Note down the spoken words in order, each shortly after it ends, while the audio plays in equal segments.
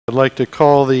I'd like to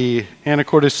call the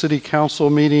Anacortes City Council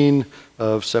meeting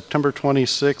of September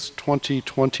 26,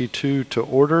 2022 to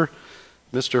order.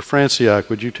 Mr. Franciac,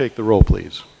 would you take the roll,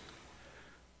 please?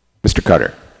 Mr.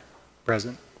 Cutter.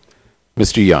 Present.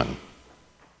 Mr. Young.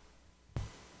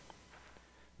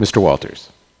 Mr. Walters.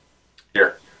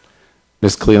 Here.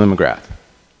 Ms. Cleland McGrath.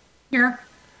 Here.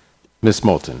 Ms.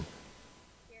 Moulton.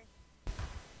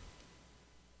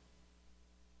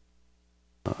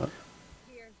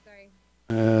 Here, sorry.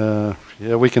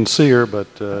 Yeah, we can see her,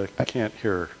 but I can't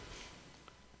hear her.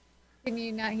 Can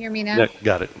you not hear me now? Yeah,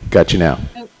 got it. Got you now.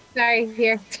 Oh, sorry,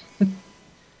 here.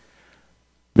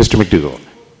 Mr. McDougall.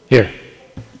 Here.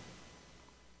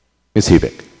 Ms.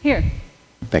 Hebick. Here.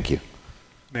 Thank you.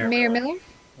 Mayor Miller?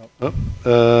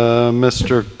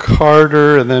 Mr.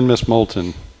 Carter and then Ms.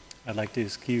 Moulton. I'd like to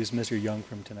excuse Mr. Young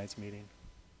from tonight's meeting.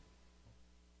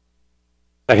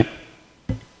 Second.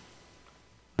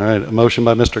 All right, a motion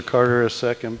by Mr. Carter, a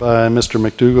second by Mr.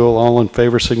 McDougall. All in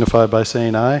favor signify by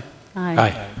saying aye.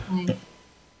 Aye. Aye.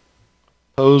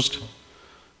 Opposed?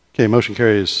 Okay, motion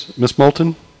carries. Ms.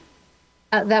 Moulton?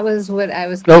 That was what I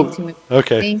was going to.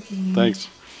 Okay. Thank you. Thanks.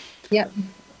 Yep.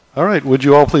 All right, would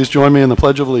you all please join me in the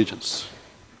Pledge of Allegiance?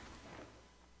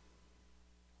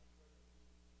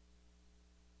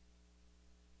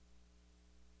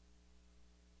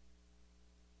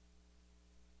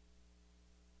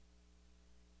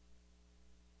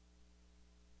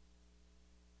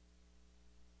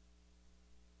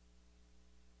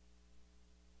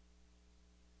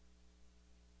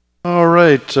 All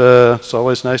right, it's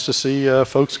always nice to see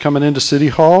folks coming into City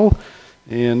Hall,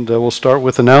 and we'll start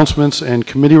with announcements and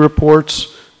committee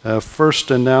reports. First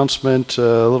announcement,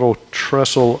 a little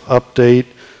trestle update.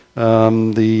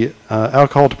 The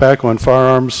alcohol, tobacco, and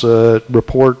firearms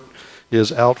report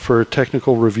is out for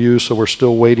technical review, so we're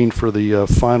still waiting for the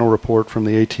final report from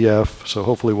the ATF, so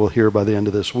hopefully we'll hear by the end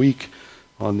of this week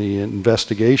on the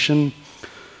investigation.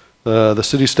 The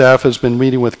city staff has been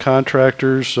meeting with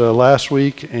contractors last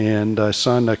week, and I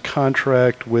signed a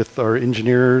contract with our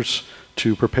engineers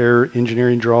to prepare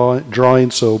engineering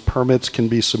drawings so permits can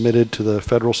be submitted to the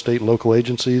federal, state, and local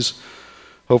agencies.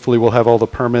 Hopefully we'll have all the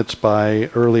permits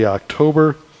by early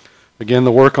October. Again,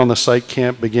 the work on the site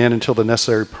can't begin until the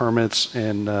necessary permits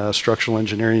and structural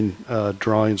engineering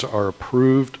drawings are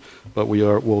approved, but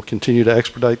we'll continue to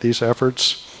expedite these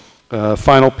efforts.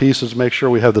 Final piece is to make sure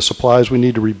we have the supplies we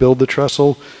need to rebuild the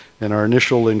trestle, and our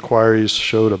initial inquiries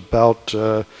showed about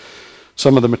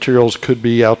some of the materials could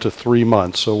be out to 3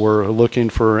 months, so we're looking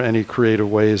for any creative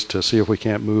ways to see if we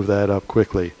can't move that up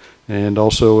quickly. And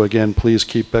also, again, please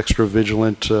keep extra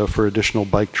vigilant for additional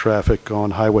bike traffic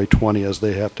on Highway 20 as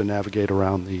they have to navigate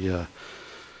around the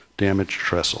damaged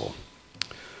trestle.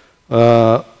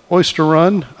 Oyster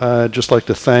Run, I'd just like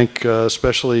to thank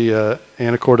especially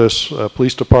Anacortes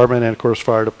Police Department, Anacortes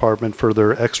Fire Department for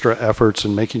their extra efforts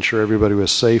in making sure everybody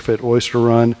was safe at Oyster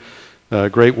Run.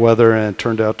 Great weather, and it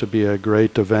turned out to be a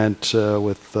great event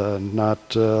with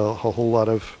not a whole lot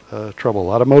of trouble. A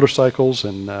lot of motorcycles,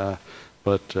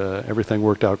 but everything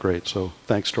worked out great. So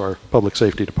thanks to our public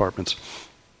safety departments.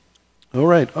 All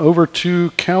right, over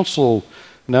to council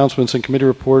announcements and committee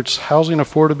reports. Housing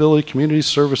Affordability Community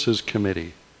Services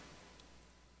Committee.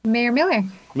 Mayor Miller.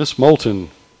 Ms. Moulton.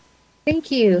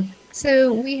 Thank you.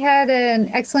 So we had an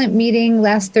excellent meeting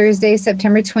last Thursday,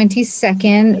 September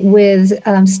 22nd,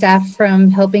 with staff from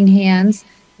Helping Hands,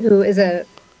 who is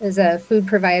a food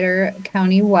provider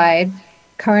countywide.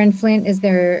 Karen Flint is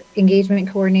their engagement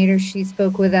coordinator. She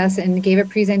spoke with us and gave a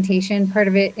presentation. Part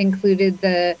of it included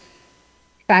the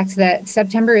fact that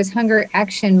September is Hunger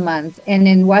Action Month, and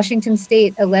in Washington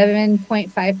State,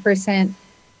 11.5%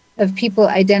 of people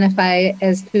identify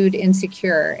as food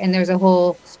insecure, and there's a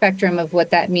whole spectrum of what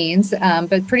that means,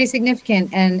 but pretty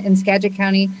significant. And in Skagit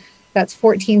County, that's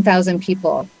 14,000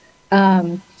 people.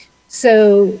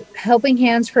 So Helping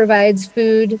Hands provides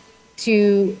food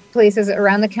to places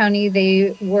around the county.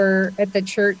 They were at the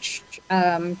church,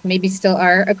 maybe still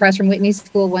are, across from Whitney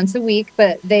School once a week,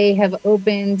 but they have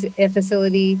opened a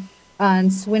facility on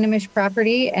Swinomish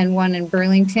property and one in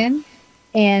Burlington.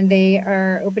 And they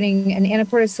are opening an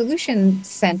Anacortes Solution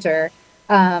Center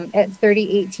at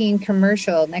 3018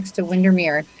 Commercial next to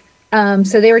Windermere.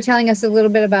 So they were telling us a little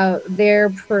bit about their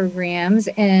programs,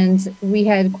 and we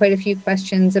had quite a few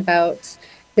questions about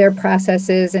their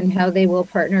processes and how they will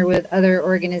partner with other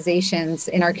organizations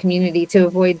in our community to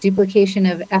avoid duplication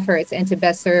of efforts and to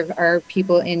best serve our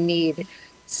people in need.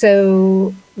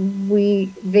 So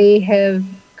they have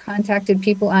contacted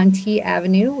people on T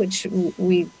Avenue, which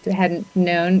we hadn't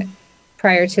known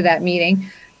prior to that meeting,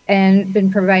 and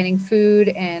been providing food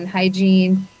and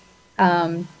hygiene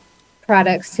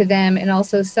products to them and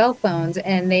also cell phones.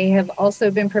 And they have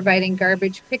also been providing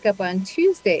garbage pickup on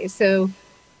Tuesdays. So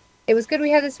it was good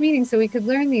we had this meeting so we could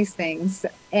learn these things.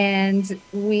 And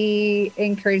we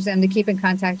encourage them to keep in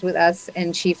contact with us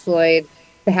and Chief Floyd,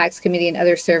 the HACS committee, and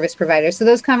other service providers. So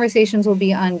those conversations will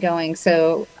be ongoing.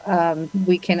 So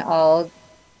we can all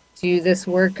do this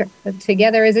work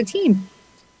together as a team.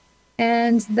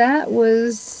 And that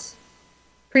was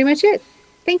pretty much it.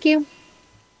 Thank you.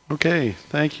 Okay,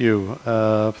 thank you.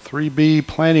 3B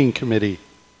Planning Committee.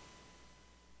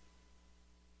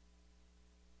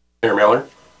 Mayor Miller.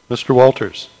 Mr.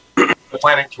 Walters. The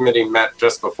Planning Committee met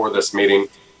just before this meeting.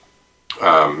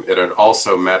 It had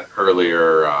also met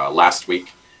earlier last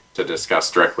week to discuss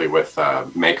directly with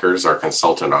Makers, our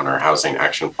consultant on our housing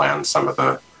action plan, some of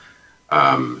the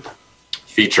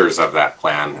features of that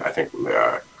plan. I think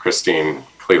Christine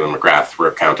Cleveland McGrath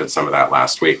recounted some of that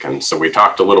last week. And so we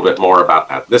talked a little bit more about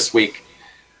that this week.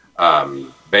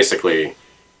 Basically,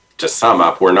 to sum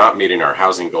up, we're not meeting our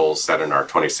housing goals set in our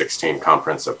 2016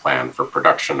 comprehensive plan for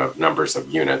production of numbers of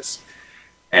units.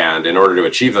 And in order to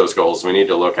achieve those goals, we need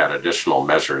to look at additional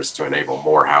measures to enable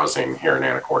more housing here in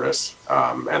Anacortes.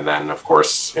 And then, of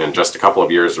course, in just a couple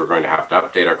of years, we're going to have to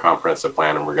update our comprehensive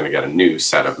plan, and we're going to get a new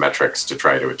set of metrics to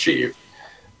try to achieve.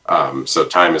 So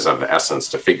time is of the essence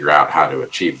to figure out how to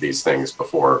achieve these things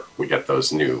before we get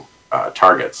those new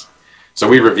targets. So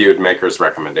we reviewed Makers'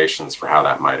 recommendations for how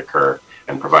that might occur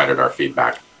and provided our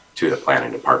feedback to the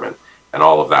planning department. And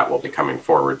all of that will be coming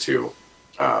forward to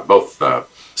both the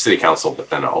City Council, but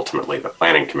then ultimately the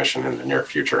Planning Commission in the near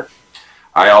future.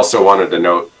 I also wanted to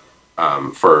note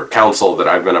for Council that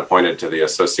I've been appointed to the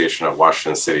Association of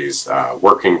Washington Cities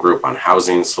Working Group on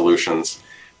Housing Solutions.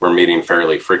 We're meeting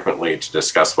fairly frequently to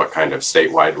discuss what kind of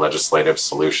statewide legislative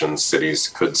solutions cities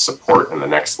could support in the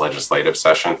next legislative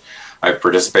session. I've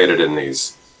participated in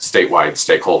these statewide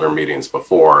stakeholder meetings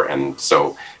before, and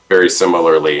so very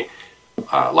similarly,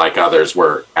 like others,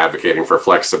 we're advocating for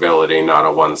flexibility, not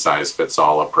a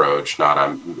one-size-fits-all approach, not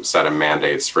a set of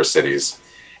mandates for cities,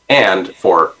 and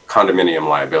for condominium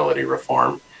liability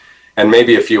reform, and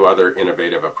maybe a few other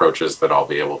innovative approaches that I'll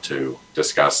be able to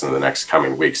discuss in the next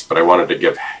coming weeks. But I wanted to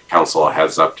give Council a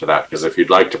heads up to that, because if you'd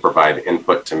like to provide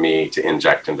input to me to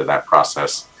inject into that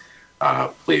process,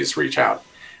 please reach out.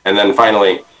 And then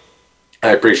finally, I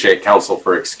appreciate Council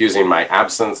for excusing my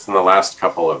absence in the last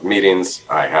couple of meetings.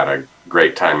 I had a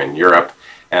great time in Europe,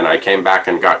 and I came back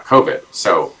and got COVID.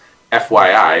 So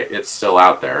FYI, it's still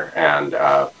out there, and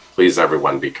please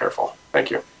everyone be careful. Thank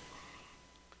you.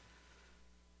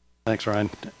 Thanks, Ryan.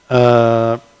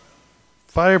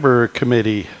 Fiber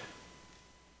Committee.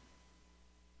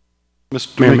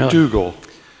 Mr. Mayor McDougall.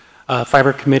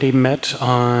 Fiber Committee met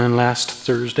on last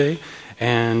Thursday,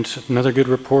 and another good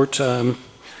report.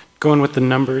 Going with the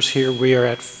numbers here, we are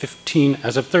at 15,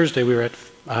 as of Thursday, we were at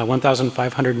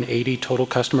 1,580 total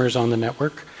customers on the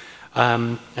network.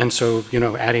 And so, you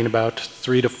know, adding about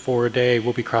 3 to 4 a day,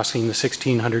 we'll be crossing the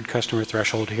 1,600 customer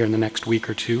threshold here in the next week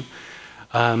or two.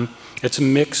 It's a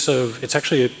mix of, it's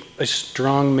actually a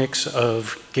strong mix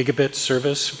of gigabit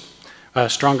service,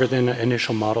 stronger than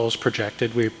initial models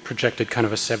projected. We projected kind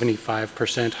of a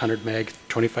 75% 100 meg,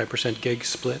 25% gig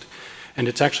split. And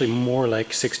it's actually more like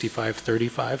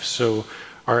 65-35. So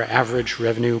our average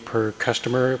revenue per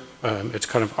customer, it's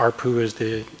kind of ARPU is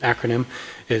the acronym,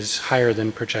 is higher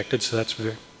than projected. So that's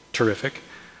very terrific.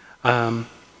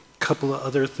 Couple of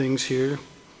other things here.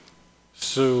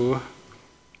 So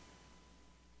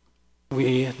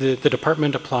the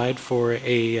department applied for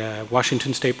a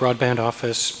Washington State Broadband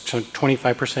Office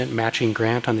 25% matching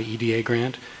grant on the EDA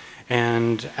grant.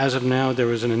 And as of now, there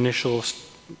was an initial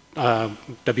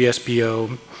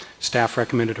WSBO staff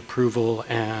recommended approval,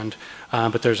 and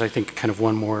but there's, I think, kind of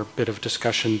one more bit of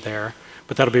discussion there.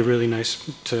 But that'll be really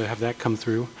nice to have that come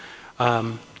through.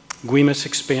 GWEMIS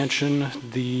expansion,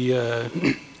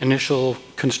 the initial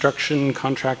construction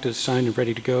contract is signed and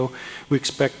ready to go. We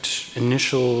expect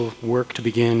initial work to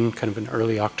begin kind of in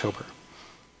early October.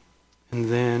 And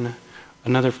then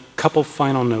another couple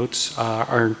final notes.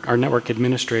 Our network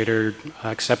administrator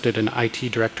accepted an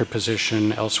IT director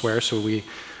position elsewhere, so we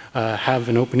have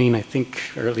an opening, I think,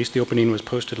 or at least the opening was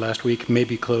posted last week,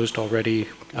 maybe closed already.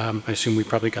 I assume we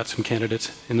probably got some candidates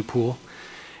in the pool.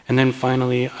 And then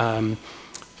finally,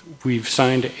 we've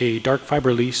signed a dark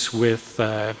fiber lease with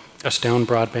Astound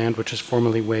Broadband, which is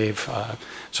formerly Wave.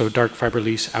 So dark fiber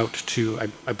lease out to,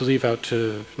 I believe, out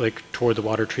to like toward the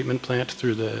water treatment plant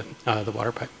through the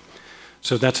water pipe.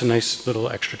 So that's a nice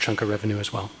little extra chunk of revenue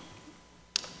as well.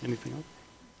 Anything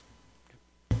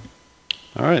else?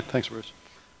 All right, thanks, Bruce.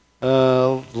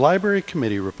 Library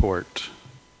Committee report.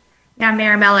 Yeah,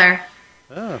 Mayor Miller.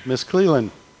 Ms.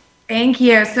 Cleland. Thank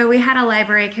you. So we had a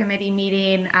library committee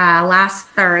meeting last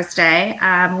Thursday.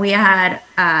 We had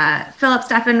Philip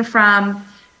Steffen from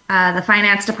the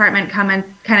finance department come and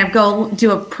kind of go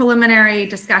do a preliminary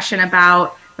discussion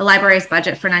about the library's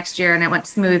budget for next year, and it went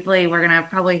smoothly. We're going to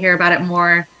probably hear about it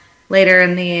more later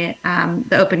in the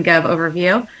OpenGov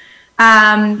overview.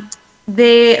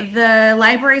 The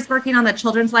library is working on the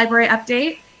children's library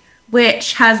update,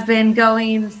 which has been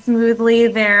going smoothly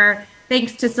there.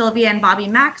 Thanks to Sylvia and Bobby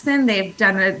Maxon, they've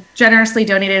generously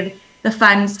donated the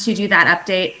funds to do that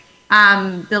update.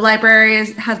 The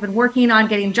library has been working on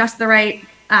getting just the right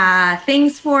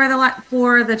things for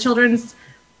the children's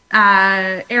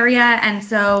area, and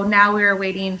so now we're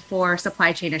waiting for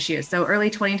supply chain issues. So early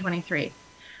 2023.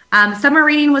 Summer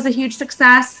reading was a huge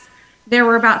success. There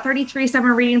were about 33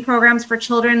 summer reading programs for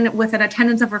children with an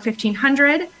attendance over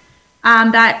 1,500.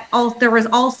 There was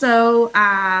also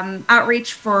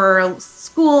outreach for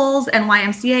schools and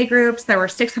YMCA groups. There were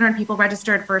 600 people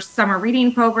registered for summer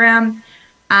reading program.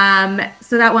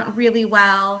 So that went really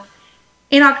well.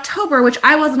 In October, which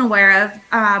I wasn't aware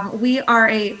of, we are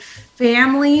a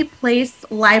family place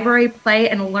library play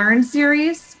and learn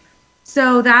series.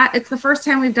 So it's the first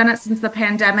time we've done it since the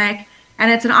pandemic. And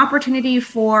it's an opportunity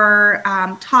for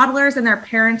toddlers and their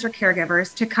parents or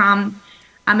caregivers to come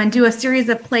and do a series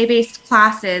of play-based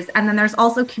classes. And then there's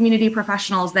also community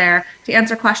professionals there to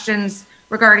answer questions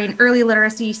regarding early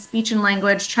literacy, speech and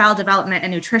language, child development,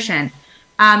 and nutrition.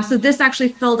 So this actually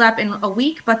filled up in a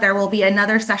week, but there will be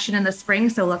another session in the spring,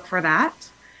 so look for that.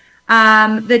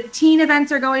 The teen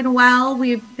events are going well.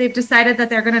 They've decided that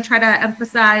they're going to try to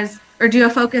emphasize or do a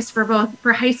focus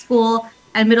for high school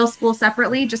and middle school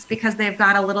separately, just because they've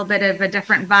got a little bit of a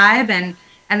different vibe and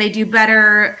they do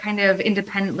better kind of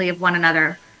independently of one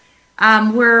another.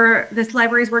 This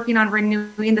library is working on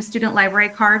renewing the student library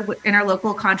card in our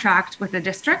local contract with the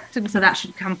district, and so that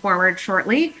should come forward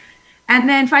shortly. And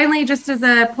then finally, just as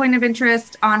a point of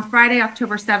interest, on Friday,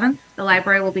 October 7th, the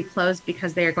library will be closed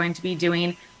because they are going to be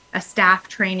doing a staff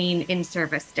training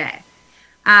in-service day.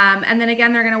 And then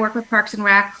again, they're going to work with Parks and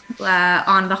Rec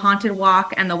on the Haunted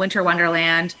Walk and the Winter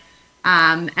Wonderland,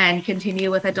 and continue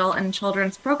with adult and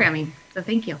children's programming. So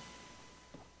thank you.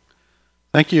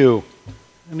 Thank you.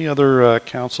 Any other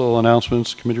council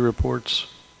announcements, committee reports?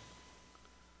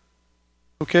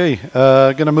 Okay,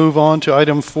 going to move on to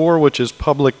item 4, which is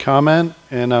public comment.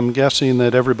 And I'm guessing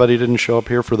that everybody didn't show up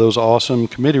here for those awesome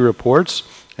committee reports,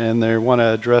 and they want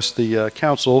to address the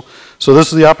council. So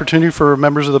this is the opportunity for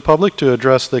members of the public to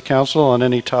address the council on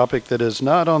any topic that is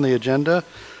not on the agenda.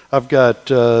 I've got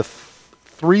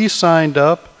 3 signed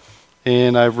up,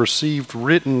 and I've received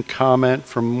written comment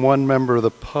from 1 member of the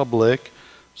public.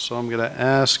 So I'm going to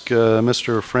ask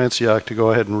Mr. Franciac to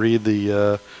go ahead and read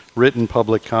the written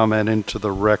public comment into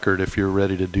the record if you're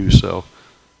ready to do so.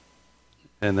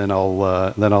 And then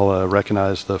I'll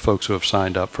recognize the folks who have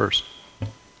signed up first.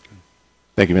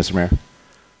 Thank you, Mr. Mayor.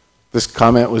 This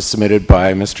comment was submitted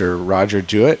by Mr. Roger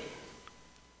Jewett.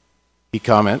 He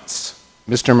comments,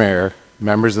 Mr. Mayor,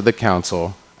 members of the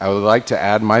council, I would like to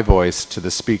add my voice to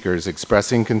the speakers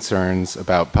expressing concerns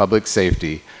about public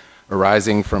safety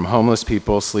arising from homeless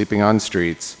people sleeping on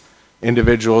streets,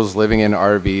 individuals living in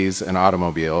RVs and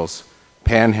automobiles,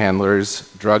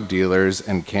 panhandlers, drug dealers,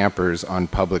 and campers on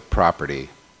public property.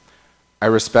 I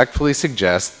respectfully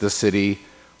suggest the city,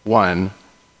 1,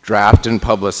 draft and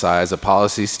publicize a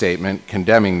policy statement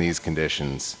condemning these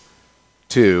conditions,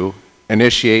 2,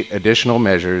 initiate additional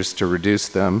measures to reduce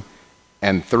them,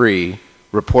 and 3,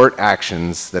 report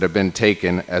actions that have been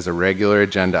taken as a regular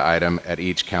agenda item at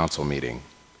each council meeting.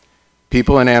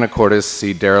 People in Anacortes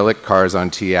see derelict cars on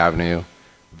T Avenue,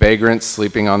 vagrants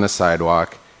sleeping on the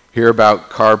sidewalk, hear about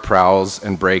car prowls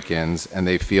and break-ins, and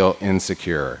they feel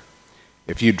insecure.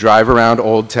 If you drive around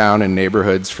Old Town and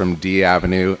neighborhoods from D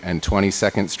Avenue and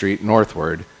 22nd Street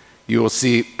northward, you will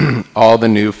see all the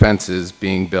new fences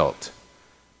being built.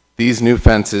 These new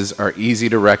fences are easy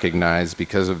to recognize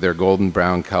because of their golden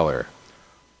brown color.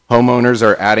 Homeowners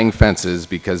are adding fences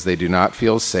because they do not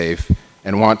feel safe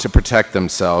and want to protect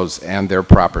themselves and their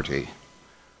property.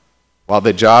 While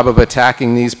the job of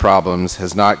attacking these problems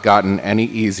has not gotten any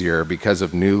easier because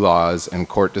of new laws and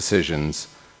court decisions,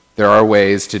 there are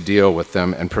ways to deal with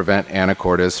them and prevent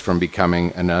Anacortes from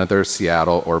becoming another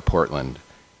Seattle or Portland.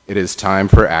 It is time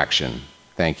for action.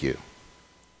 Thank you.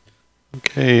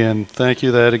 Okay, and thank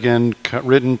you. That again,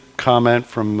 written comment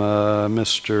from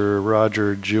Mr.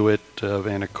 Roger Jewett of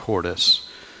Anacortes.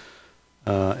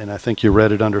 And I think you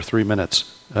read it under 3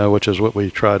 minutes, which is what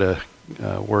we try to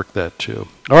work that to.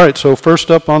 All right, so first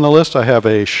up on the list, I have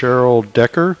a Cheryl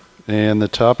Decker and the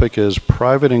topic is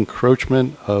private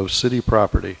encroachment of city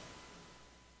property.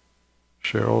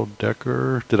 Cheryl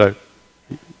Decker, did I?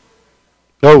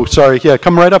 Oh, sorry, yeah,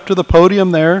 come right up to the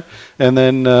podium there, and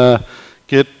then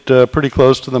get pretty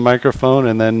close to the microphone,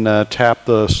 and then tap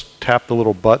the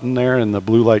little button there, and the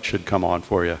blue light should come on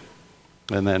for you.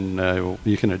 And then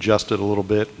you can adjust it a little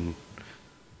bit. And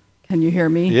can you hear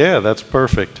me? Yeah, that's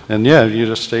perfect. And yeah, you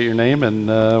just state your name and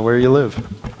where you live.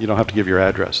 You don't have to give your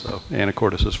address, though.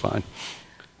 Anacortes is fine.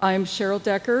 I'm Cheryl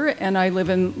Decker, and I live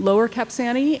in Lower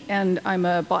Capsani, and I'm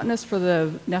a botanist for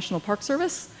the National Park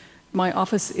Service. My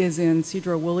office is in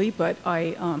Cedro-Woolley, but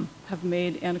I have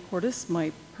made Anacortes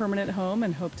my permanent home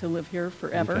and hope to live here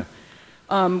forever.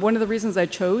 Okay. One of the reasons I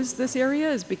chose this area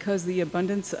is because the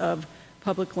abundance of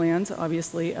public lands,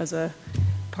 obviously, as a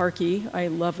parkie, I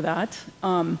love that.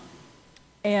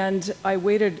 And I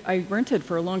rented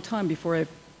for a long time before I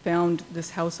found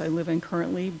this house I live in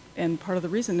currently, and part of the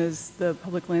reason is the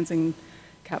public lands in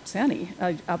Capsani.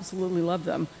 I absolutely love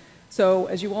them. So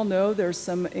as you all know, there's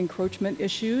some encroachment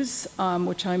issues,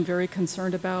 which I'm very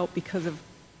concerned about because of,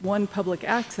 one, public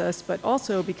access, but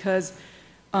also because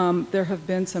there have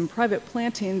been some private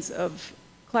plantings of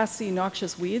Class C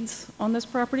noxious weeds on this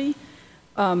property.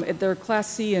 They're Class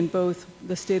C in both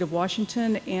the state of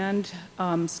Washington and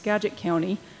Skagit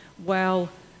County. While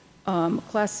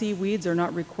Class C weeds are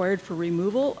not required for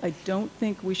removal, I don't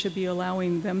think we should be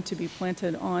allowing them to be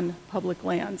planted on public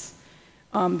lands.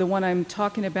 The one I'm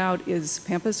talking about is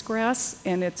pampas grass,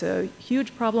 and it's a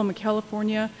huge problem in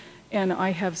California, and I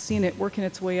have seen it working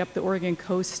its way up the Oregon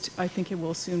coast. I think it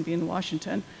will soon be in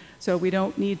Washington. So we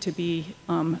don't need to be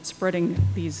spreading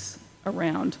these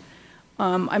around.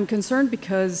 I'm concerned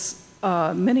because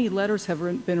many letters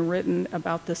have been written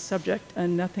about this subject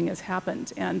and nothing has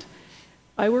happened. And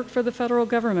I work for the federal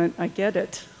government, I get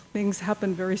it. Things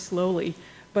happen very slowly,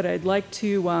 but I'd like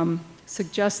to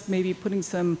suggest maybe putting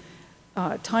some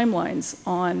timelines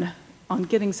on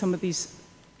getting some of these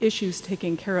issues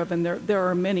taken care of. And there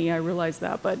are many, I realize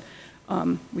that, but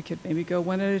we could maybe go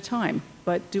one at a time.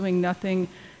 But doing nothing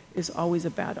is always a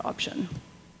bad option.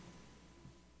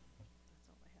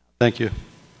 Thank you.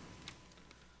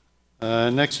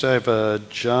 Next I have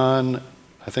John,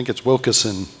 I think it's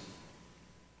Wilkeson.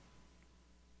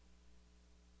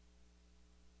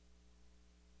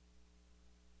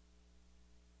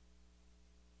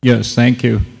 Yes, thank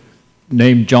you.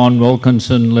 Named John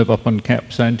Wilkinson, live up on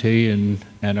Cap Sante in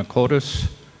Anacortes,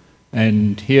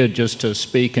 and here just to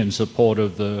speak in support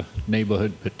of the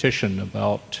neighborhood petition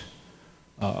about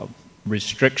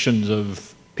restrictions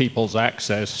of people's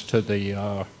access to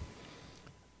the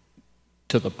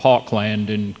parkland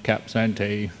in Cap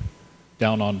Sante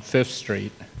down on 5th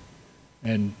Street.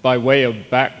 And by way of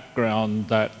background,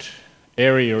 that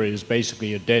area is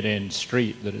basically a dead-end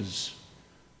street that has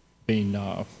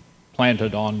been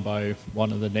planted on by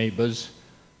one of the neighbors.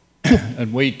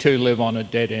 And we too live on a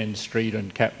dead-end street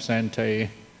in Cap Sante.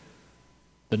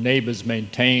 The neighbors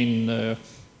maintain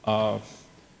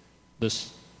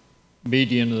this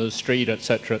median of the street,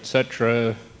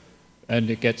 etc., and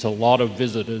it gets a lot of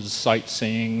visitors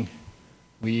sightseeing.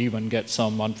 We even get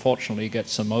some, unfortunately,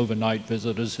 overnight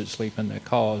visitors who sleep in their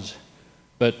cars.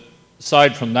 But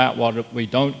aside from that, what we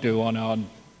don't do on our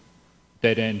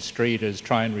dead-end street is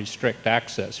try and restrict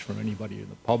access from anybody in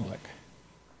the public.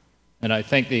 And I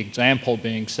think the example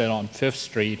being set on 5th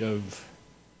Street of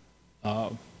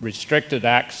restricted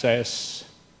access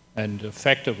and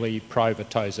effectively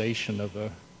privatization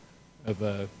of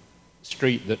a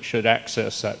street that should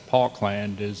access that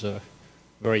parkland is a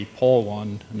very poor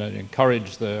one, and I'd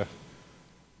encourage the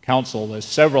council. There's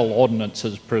several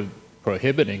ordinances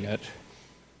prohibiting it,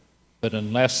 but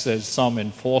unless there's some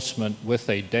enforcement with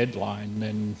a deadline,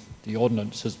 then the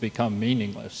ordinance has become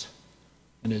meaningless.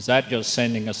 And is that just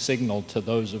sending a signal to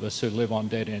those of us who live on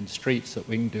dead-end streets that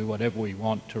we can do whatever we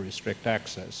want to restrict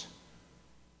access?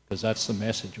 Because that's the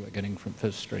message we're getting from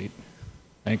 5th Street.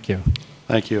 Thank you.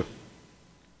 Thank you.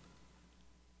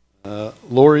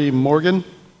 Lori Morgan.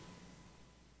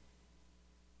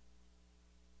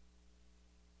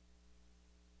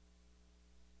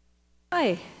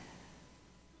 Hi.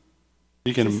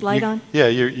 You can. Is this light on? Yeah,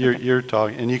 you're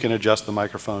talking, and you can adjust the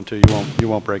microphone too. You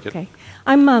won't break it. Okay.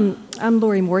 I'm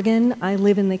Lori Morgan. I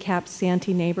live in the Cap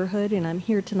Sante neighborhood, and I'm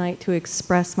here tonight to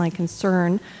express my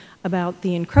concern about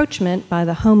the encroachment by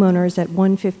the homeowners at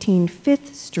 115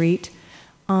 5th Street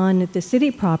on the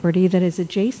city property that is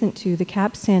adjacent to the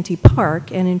Cap Sante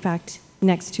Park, and in fact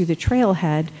next to the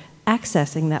trailhead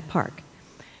accessing that park.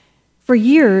 For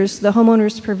years, the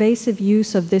homeowners' pervasive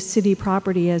use of this city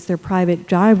property as their private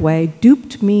driveway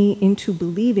duped me into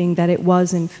believing that it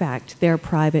was in fact their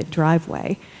private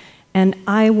driveway. and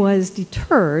I was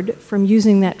deterred from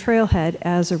using that trailhead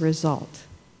as a result.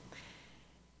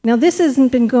 Now, this has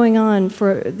been going on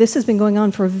for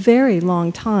a very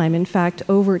long time, in fact,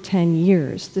 over 10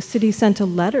 years. The city sent a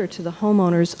letter to the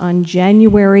homeowners on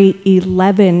January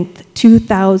 11th,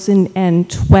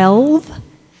 2012,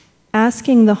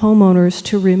 asking the homeowners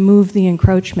to remove the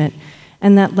encroachment,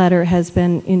 and that letter has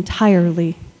been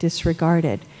entirely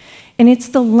disregarded. And it's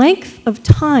the length of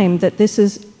time that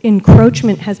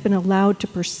encroachment has been allowed to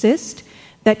persist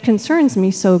that concerns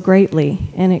me so greatly,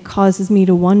 and it causes me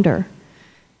to wonder,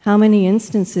 how many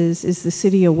instances is the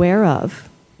city aware of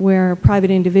where private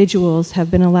individuals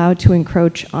have been allowed to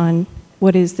encroach on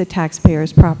what is the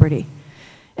taxpayer's property?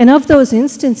 And of those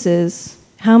instances,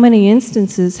 how many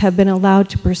instances have been allowed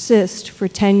to persist for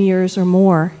 10 years or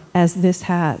more, as this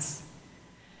has?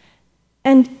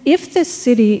 And if the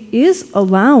city is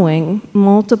allowing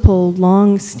multiple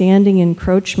long-standing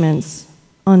encroachments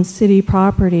on city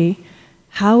property,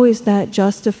 how is that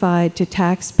justified to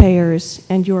taxpayers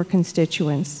and your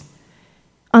constituents?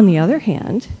 On the other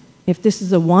hand, if this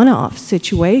is a one-off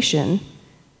situation,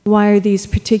 why are these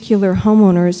particular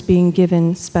homeowners being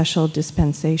given special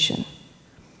dispensation?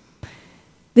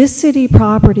 This city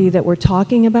property that we're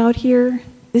talking about here,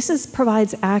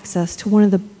 provides access to one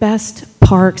of the best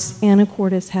parks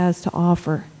Anacortes has to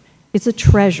offer. It's a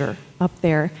treasure up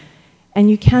there,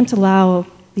 and you can't allow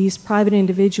these private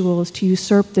individuals to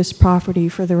usurp this property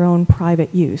for their own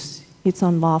private use. It's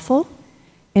unlawful,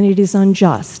 and it is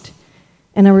unjust.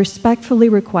 And I respectfully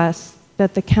request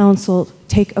that the council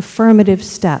take affirmative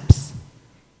steps.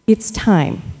 It's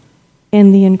time.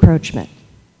 End the encroachment.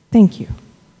 Thank you.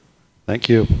 Thank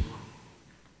you.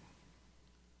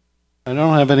 I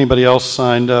don't have anybody else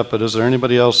signed up, but is there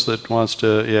anybody else that wants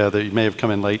to, that you may have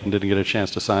come in late and didn't get a chance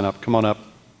to sign up? Come on up.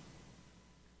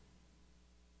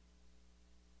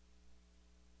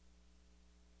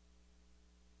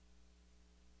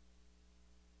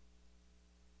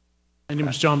 My name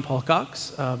is John Paul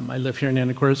Cox. I live here in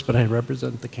Anacortes, but I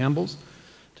represent the Campbells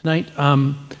tonight.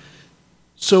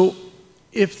 So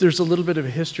if there's a little bit of a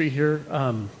history here,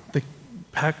 the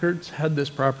Packards had this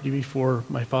property before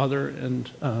my father and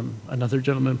another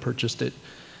gentleman purchased it.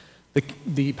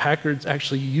 The Packards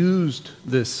actually used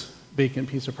this vacant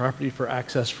piece of property for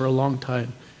access for a long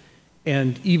time.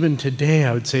 And even today,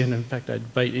 I would say, and in fact, I'd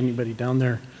invite anybody down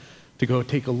there to go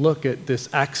take a look at this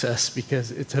access,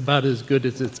 because it's about as good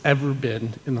as it's ever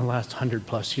been in the last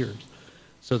 100+ years.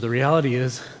 So the reality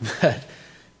is that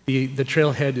the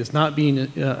trailhead is not being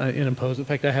imposed. In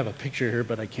fact, I have a picture here,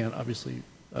 but I can't obviously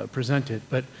present it.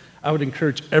 But I would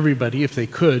encourage everybody, if they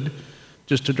could,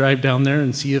 just to drive down there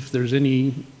and see if there's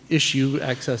any issue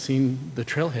accessing the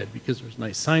trailhead, because there's a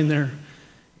nice sign there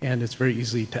and it's very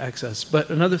easy to access. But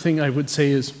another thing I would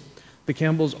say is the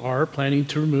Campbells are planning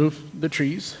to remove the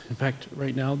trees. In fact,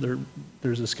 right now,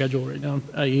 there's a schedule right now.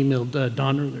 I emailed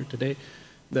Don earlier today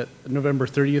that November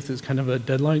 30th is kind of a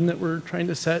deadline that we're trying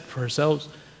to set for ourselves.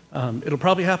 It'll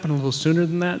probably happen a little sooner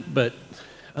than that, but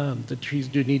the trees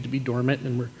do need to be dormant,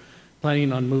 and we're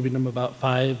planning on moving them about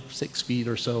 5-6 feet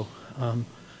or so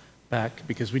back,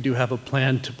 because we do have a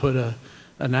plan to put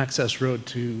an access road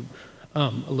to a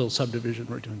little subdivision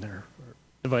we're doing there,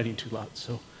 dividing 2 lots.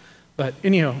 So. But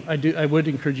anyhow, I would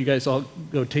encourage you guys all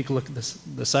go take a look at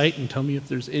the site and tell me if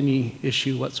there's any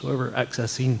issue whatsoever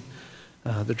accessing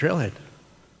the trailhead.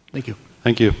 Thank you.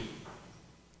 Thank you.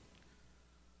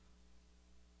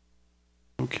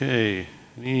 Okay,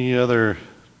 any other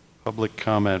public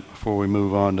comment before we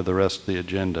move on to the rest of the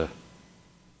agenda?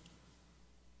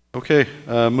 Okay,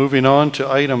 moving on to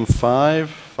item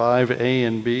 5A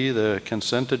and B, the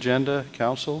consent agenda.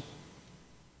 Council?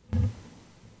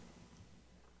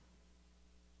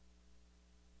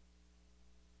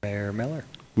 Mayor Miller.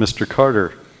 Mr.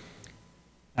 Carter.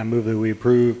 I move that we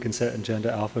approve consent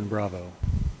agenda Alpha and Bravo.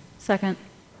 Second.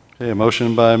 Okay, a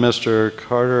motion by Mr.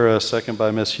 Carter, a second by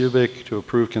Ms. Hubick to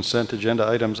approve consent agenda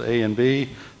items A and B.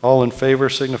 All in favor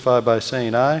signify by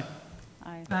saying aye.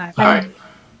 Aye. Aye. Aye.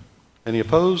 Any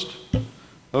opposed?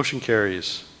 Motion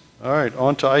carries. All right,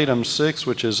 on to item 6,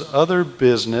 which is other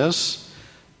business.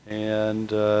 And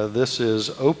this is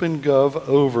OpenGov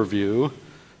overview.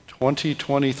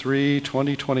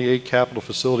 2023-2028 Capital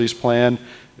Facilities Plan.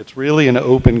 It's really an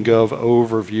OpenGov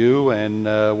overview, and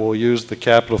we'll use the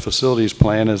Capital Facilities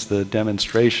Plan as the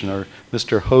demonstration, or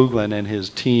Mr. Hoagland and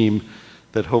his team,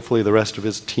 that hopefully the rest of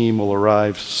his team will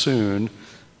arrive soon.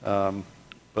 But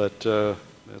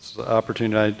it's the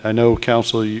opportunity. I know,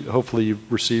 Council, hopefully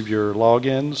you've received your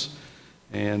logins,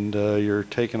 and you're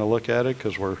taking a look at it,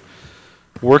 because we're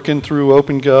working through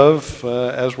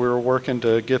OpenGov as we're working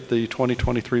to get the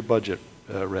 2023 budget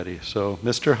ready. So,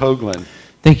 Mr. Hoagland.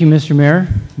 Thank you, Mr. Mayor,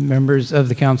 members of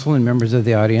the council, and members of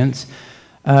the audience.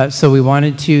 So we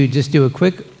wanted to just do a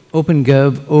quick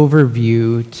OpenGov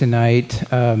overview tonight.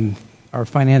 Our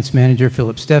finance manager,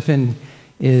 Philip Steffen,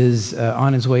 is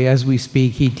on his way as we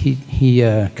speak. He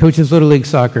coaches Little League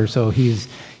soccer, so he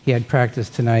had practice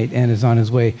tonight and is on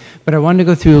his way. But I wanted to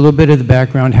go through a little bit of the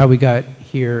background, how we got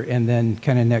here, and then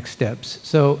kind of next steps.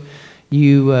 So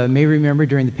you may remember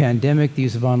during the pandemic, the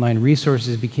use of online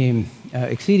resources became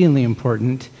exceedingly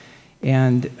important,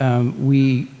 and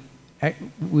we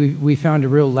found a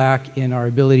real lack in our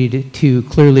ability to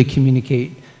clearly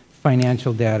communicate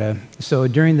financial data. So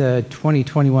during the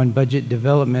 2021 budget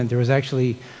development, there was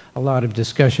actually a lot of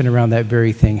discussion around that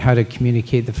very thing, how to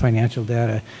communicate the financial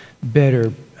data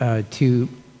better to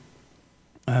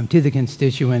the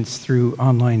constituents through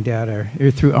online data,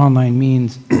 or through online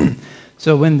means.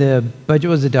 So when the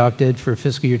budget was adopted for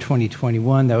fiscal year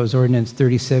 2021, that was Ordinance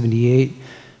 3078,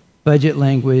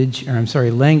 language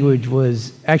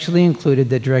was actually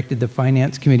included that directed the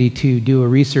Finance Committee to do a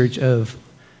research of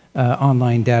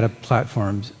online data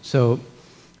platforms. So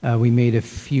we made a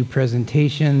few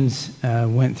presentations,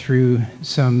 went through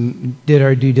some, did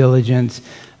our due diligence,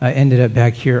 ended up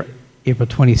back here April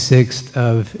 26th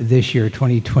of this year,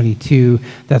 2022.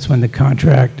 That's when the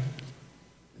contract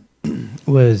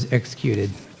was executed.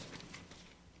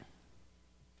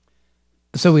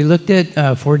 So we looked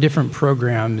at 4 different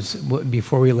programs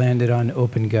before we landed on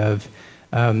OpenGov.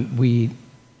 We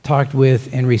talked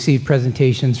with and received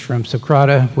presentations from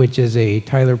Socrata, which is a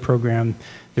Tyler program.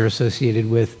 They're associated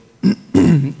with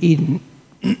Eden.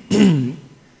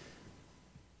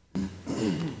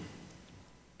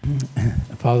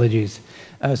 Apologies.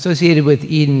 Associated with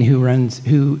Eden,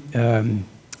 who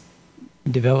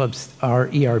develops our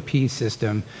ERP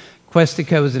system.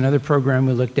 Questica was another program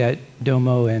we looked at,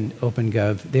 Domo and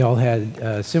OpenGov. They all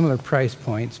had similar price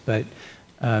points, but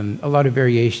a lot of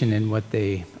variation in what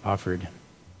they offered.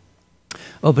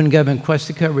 OpenGov and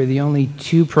Questica were the only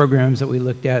 2 programs that we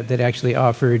looked at that actually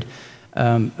offered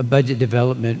a budget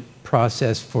development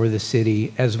process for the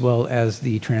city, as well as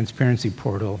the transparency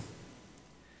portal.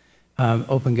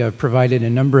 OpenGov provided a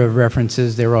number of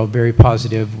references. They were all very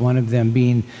positive, one of them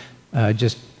being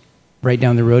just right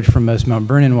down the road from us, Mount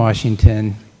Vernon,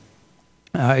 Washington.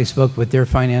 I spoke with their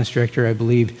finance director. I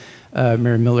believe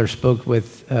Mayor Miller spoke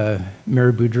with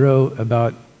Mayor Boudreau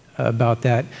about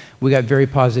that. We got very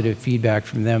positive feedback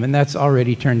from them, and that's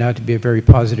already turned out to be a very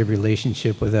positive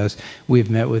relationship with us.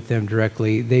 We've met with them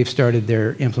directly. They've started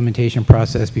their implementation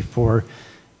process before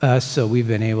us, so we've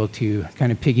been able to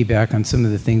kind of piggyback on some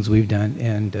of the things we've done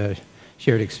and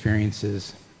shared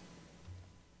experiences.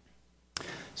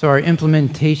 So our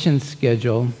implementation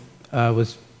schedule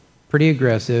was pretty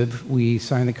aggressive. We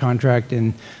signed the contract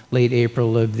in late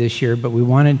April of this year, but we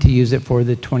wanted to use it for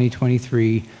the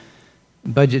 2023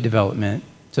 budget development.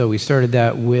 So we started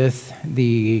that with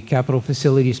the capital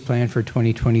facilities plan for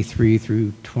 2023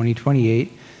 through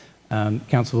 2028.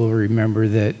 Council will remember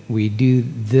that we do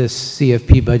this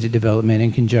CFP budget development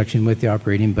in conjunction with the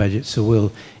operating budget, so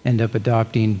we'll end up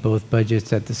adopting both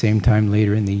budgets at the same time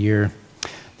later in the year.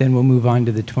 Then we'll move on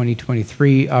to the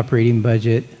 2023 operating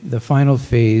budget. The final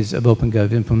phase of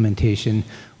OpenGov implementation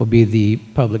will be the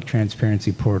public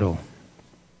transparency portal.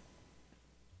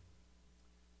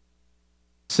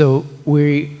 So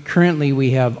currently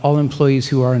we have all employees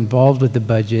who are involved with the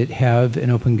budget have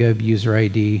an OpenGov user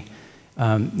ID.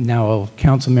 Now all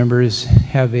council members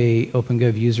have a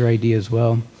OpenGov user ID as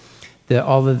well.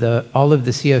 All of the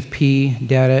CFP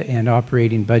data and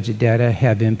operating budget data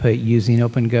have input using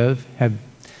OpenGov.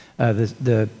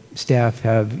 The staff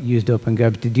have used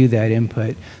OpenGov to do that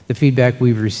input. The feedback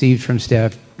we've received from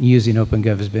staff using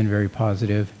OpenGov has been very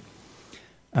positive.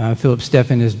 Philip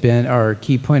Steffen has been our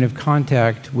key point of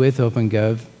contact with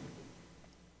OpenGov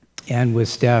and with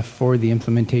staff for the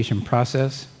implementation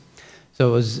process. So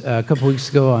it was a couple weeks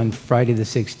ago on Friday the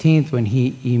 16th when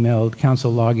he emailed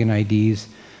council login IDs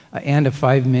and a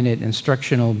 5-minute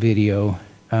instructional video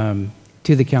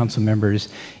to the council members.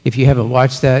 If you haven't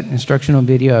watched that instructional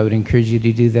video, I would encourage you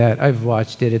to do that. I've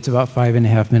watched it. It's about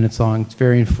 5.5 minutes long. It's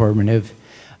very informative.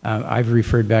 I've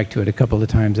referred back to it a couple of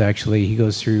times, actually. He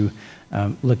goes through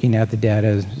looking at the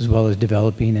data as well as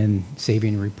developing and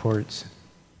saving reports.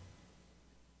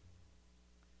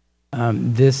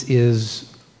 This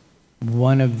is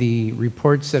one of the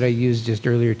reports that I used just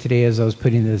earlier today as I was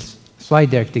putting this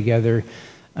slide deck together.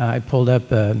 I pulled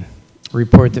up a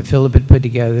report that Philip had put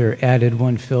together, added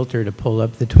one filter to pull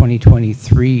up the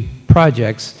 2023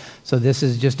 projects. So this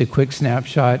is just a quick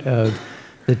snapshot of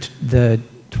the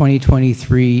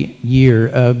 2023 year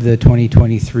of the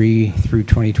 2023 through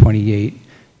 2028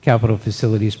 capital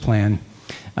facilities plan.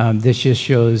 This just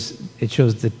shows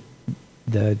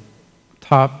the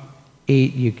top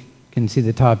 8. You can see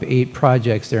the top 8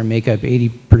 projects there make up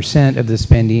 80% of the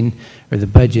spending or the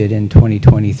budget in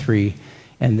 2023.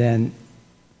 And then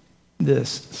this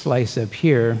slice up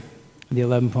here, the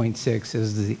 11.6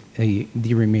 is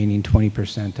the remaining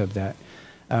 20% of that.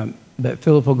 But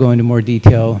Philip will go into more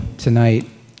detail tonight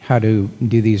how to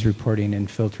do these reporting and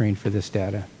filtering for this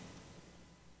data.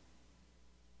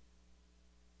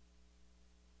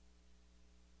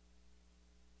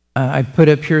 I put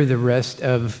up here the rest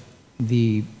of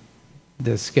the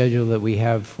schedule that we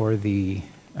have for the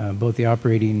both the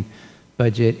operating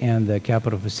budget and the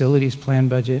capital facilities plan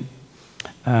budget.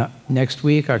 Next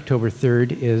week, October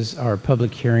 3rd, is our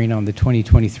public hearing on the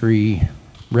 2023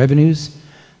 revenues.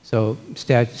 So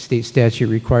state statute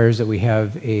requires that we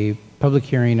have a public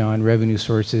hearing on revenue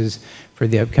sources for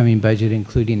the upcoming budget,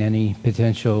 including any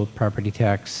potential property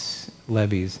tax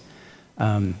levies.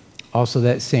 Also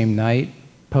that same night,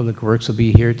 Public Works will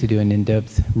be here to do an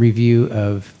in-depth review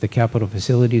of the capital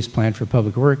facilities plan for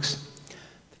Public Works.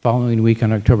 The following week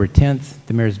on October 10th,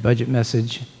 the mayor's budget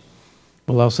message.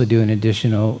 We'll also do an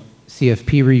additional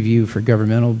CFP review for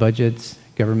governmental budgets,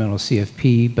 governmental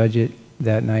CFP budget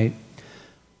that night.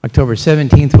 October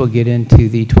 17th, we'll get into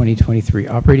the 2023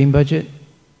 operating budget,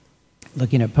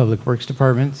 looking at Public Works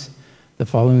departments. The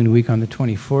following week on the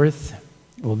 24th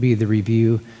will be the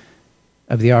review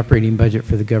of the operating budget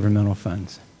for the governmental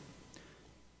funds.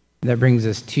 That brings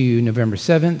us to November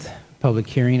 7th, public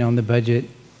hearing on the budget.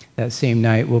 That same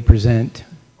night, we'll present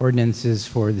ordinances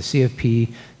for the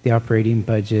CFP, the operating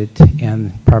budget,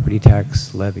 and property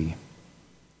tax levy.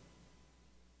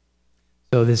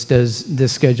 So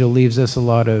this schedule leaves us a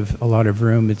lot of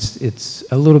room. It's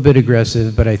a little bit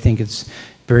aggressive, but I think it's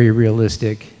very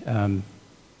realistic.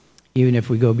 Even if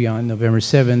we go beyond November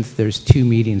 7th, there's 2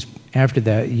 meetings. After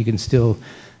that, you can still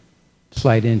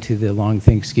slide into the long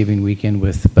Thanksgiving weekend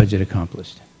with budget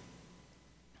accomplished.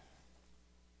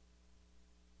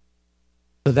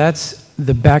 So that's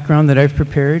the background that I've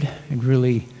prepared. I'd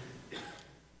really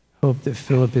hope that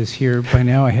Philip is here by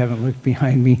now. I haven't looked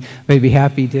behind me. But I'd be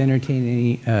happy to entertain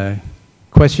any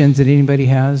questions that anybody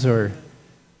has or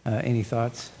any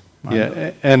thoughts.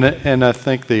 Yeah, and I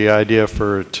think the idea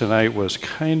for tonight was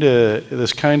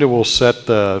this kind of will set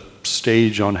the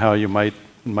stage on how you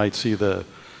might see the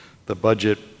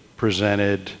budget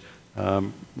presented.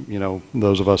 You know,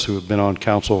 those of us who have been on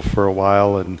council for a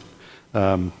while, and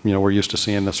you know, we're used to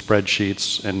seeing the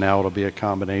spreadsheets, and now it'll be a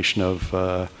combination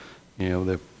of you know,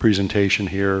 the presentation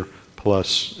here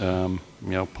plus you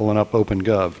know, pulling up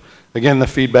OpenGov. Again, the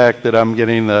feedback that I'm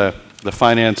getting, the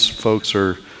finance folks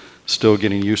are still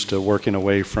getting used to working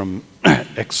away from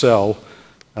Excel,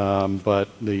 but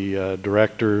the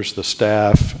directors, the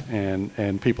staff,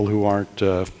 and people who aren't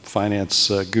finance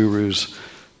gurus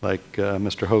like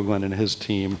Mr. Hoagland and his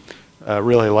team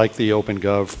really like the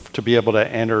OpenGov to be able to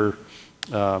enter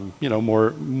you know,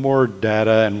 more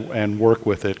data and work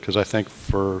with it, because I think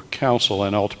for council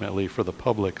and ultimately for the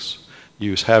public's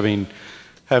use, having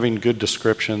good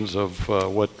descriptions of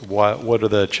what are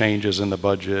the changes in the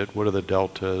budget, what are the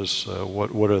deltas,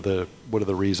 what are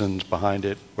the reasons behind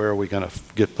it, where are we going to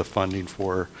get the funding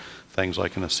for things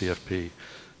like in the CFP. You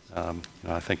know,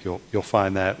 I think you'll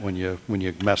find that when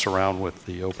you mess around with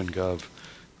the OpenGov,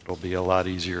 it'll be a lot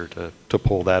easier to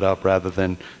pull that up, rather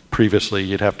than previously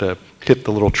you'd have to hit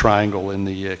the little triangle in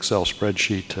the Excel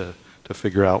spreadsheet to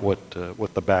figure out what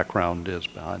the background is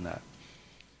behind that.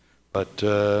 But,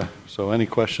 so any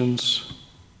questions?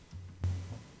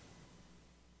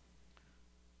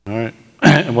 All right.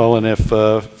 Well, and if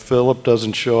Philip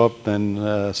doesn't show up,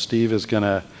 then Steve is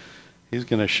he's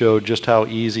gonna show just how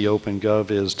easy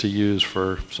OpenGov is to use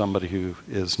for somebody who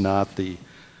is not the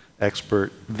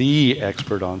expert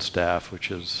on staff, which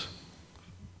is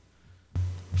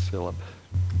Philip.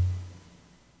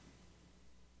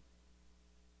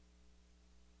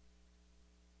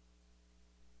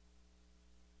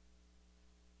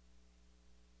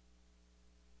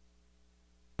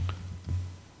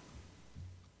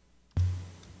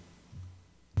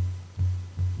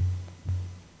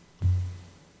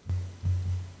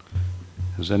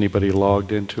 Has anybody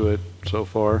logged into it so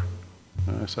far?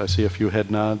 So I see a few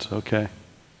head nods. Okay.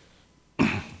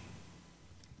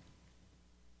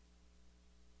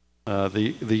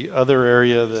 The other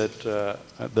area that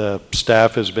the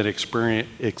staff has been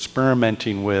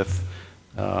experimenting with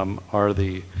are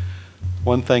the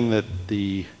one thing that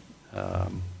the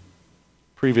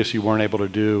previous you weren't able to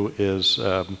do is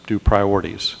do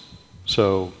priorities.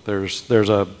 So there's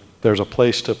a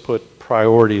place to put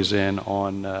priorities in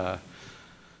on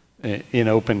in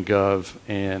OpenGov,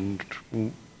 and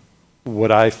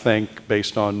what I think,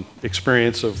 based on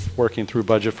experience of working through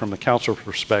budget from the council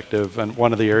perspective, and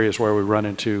one of the areas where we run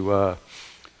into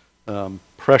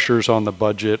pressures on the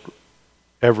budget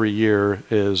every year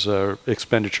is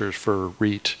expenditures for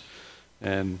REIT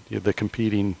and the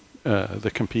competing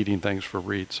things for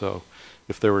REIT. So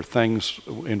if there were things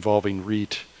involving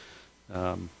REIT,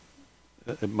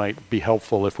 it might be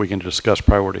helpful if we can discuss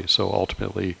priorities. So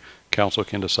ultimately, council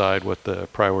can decide what the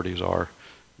priorities are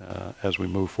as we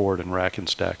move forward and rack and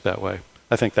stack that way.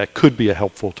 I think that could be a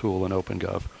helpful tool in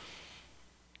OpenGov.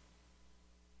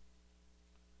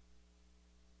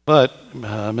 But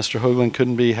Mr. Hoagland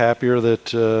couldn't be happier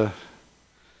that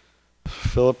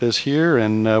Philip is here,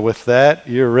 and with that,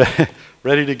 you're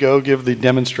ready to go give the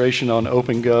demonstration on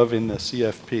OpenGov in the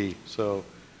CFP. So,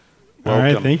 welcome. All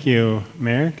right, thank you,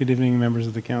 Mayor. Good evening, members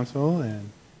of the council, and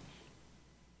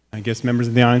I guess members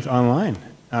of the audience online.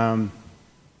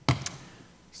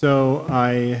 So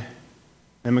I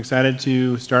am excited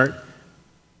to start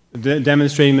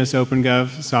demonstrating this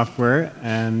OpenGov software,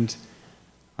 and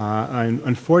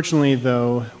unfortunately,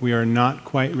 though, we are not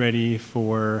quite ready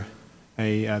for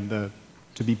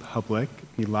to be public,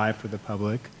 be live for the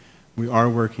public. We are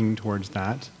working towards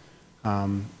that,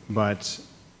 but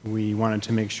we wanted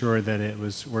to make sure that it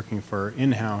was working for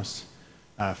in-house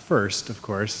first, of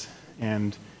course,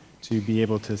 and to be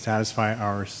able to satisfy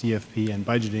our CFP and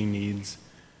budgeting needs,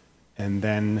 and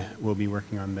then we'll be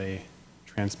working on the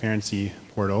transparency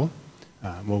portal.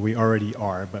 Well, we already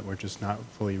are, but we're just not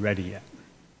fully ready yet.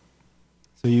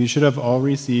 So you should have all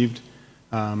received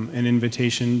an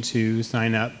invitation to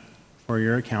sign up for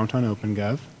your account on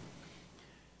OpenGov.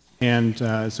 And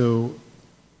so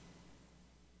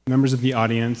members of the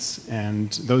audience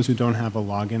and those who don't have a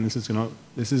login,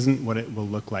 this isn't what it will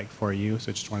look like for you,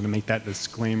 so I just wanted to make that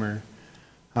disclaimer.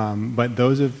 But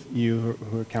those of you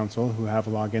who are council who have a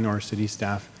login or city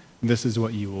staff, this is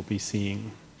what you will be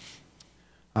seeing.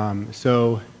 This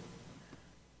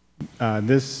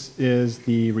is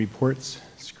the reports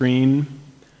screen,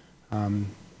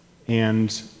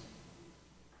 and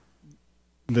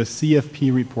the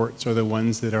CFP reports are the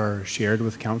ones that are shared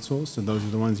with council, so those are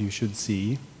the ones you should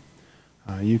see.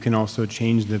 You can also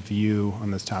change the view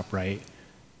on this top right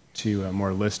to a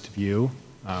more list view.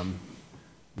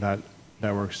 That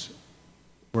works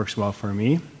well for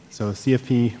me. So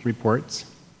CFP reports.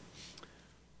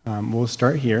 We'll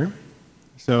start here.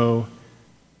 So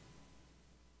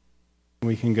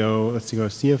we can go, let's go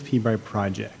CFP by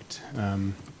project.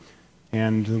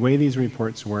 And the way these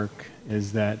reports work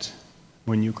is that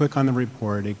when you click on the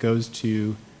report, it goes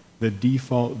to the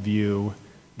default view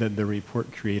that the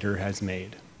report creator has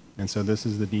made. And so this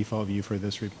is the default view for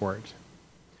this report.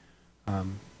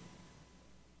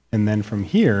 And then from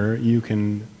here, you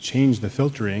can change the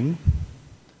filtering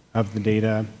of the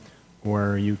data,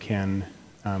 or you can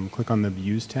click on the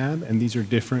Views tab, and these are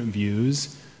different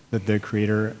views that the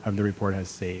creator of the report has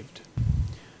saved.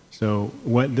 So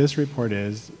what this report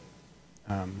is,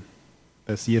 the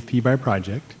CFP by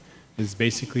project, is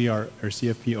basically our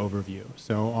CFP overview.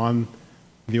 So on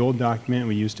the old document,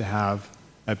 we used to have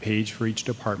a page for each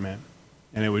department,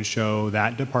 and it would show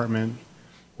that department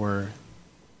or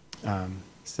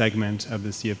segment of the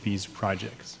CFP's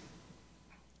projects.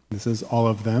 This is all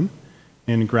of them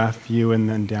in graph view, and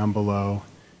then down below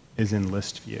is in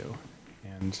list view.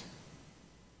 And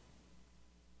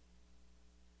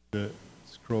it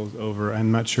scrolls over.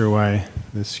 I'm not sure why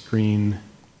the screen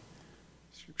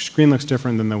looks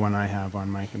different than the one I have on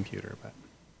my computer, but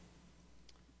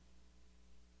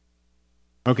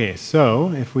okay,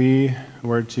 so if we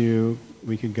were to,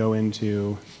 we could go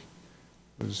into,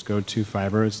 we'll just go to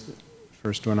fiber. It's the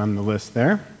first one on the list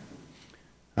there.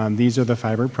 These are the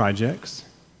fiber projects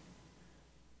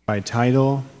by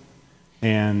title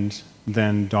and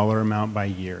then dollar amount by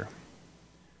year.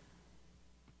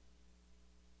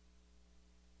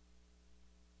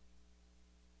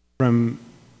 From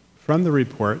the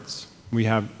reports,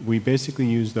 we basically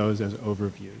use those as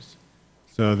overviews.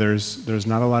 So there's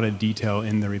not a lot of detail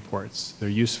in the reports. They're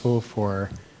useful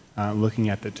for looking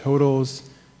at the totals,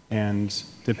 and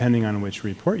depending on which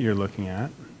report you're looking at,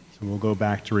 so we'll go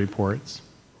back to reports,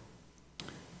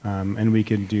 and we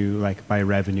could do like by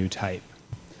revenue type.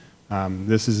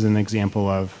 This is an example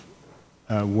of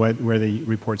where the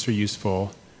reports are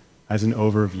useful as an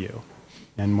overview.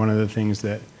 And one of the things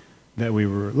that we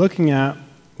were looking at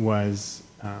was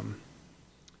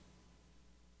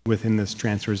within this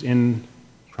transfers in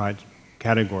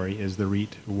category is the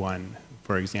REIT 1,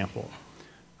 for example.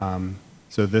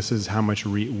 So this is how much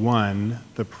REIT 1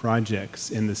 the projects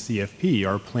in the CFP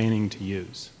are planning to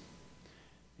use.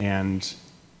 And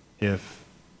if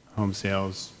home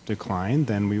sales decline,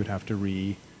 then we would have to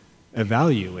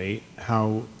re-evaluate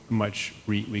how much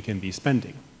REIT we can be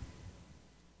spending.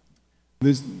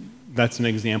 That's an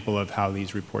example of how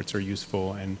these reports are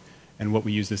useful and what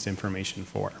we use this information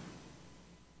for.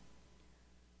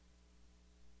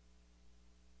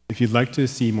 If you'd like to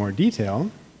see more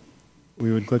detail,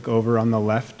 we would click over on the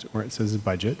left where it says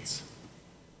budgets.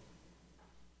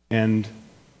 And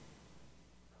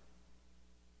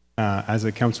as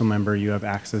a council member, you have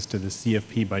access to the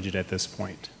CFP budget at this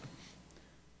point.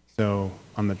 So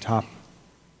on the top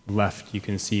left, you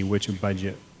can see which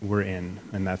budget we're in,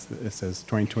 and it says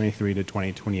 2023 to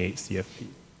 2028 CFP.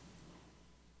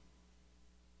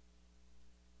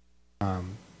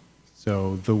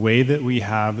 So the way that we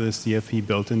have the CFP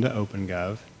built into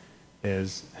OpenGov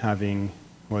is having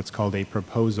what's called a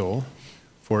proposal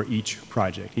for each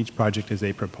project. Each project is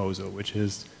a proposal, which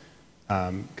is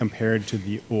compared to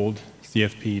the old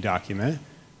CFP document,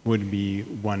 would be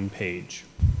 1 page.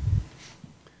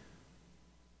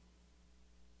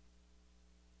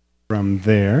 From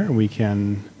there, we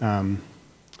can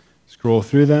scroll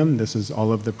through them. This is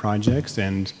all of the projects,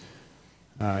 and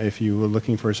if you were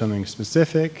looking for something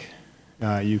specific,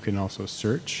 you can also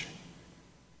search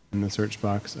in the search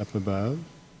box up above.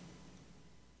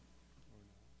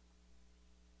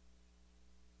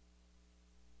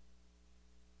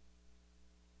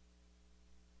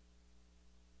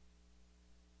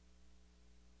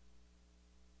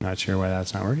 Not sure why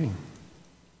that's not working.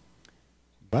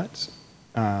 But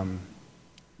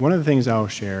one of the things I'll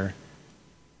share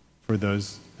for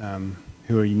those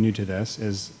who are new to this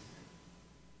is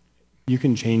you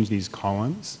can change these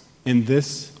columns. In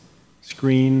this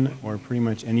screen, or pretty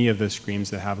much any of the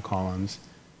screens that have columns,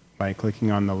 by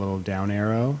clicking on the little down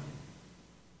arrow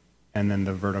and then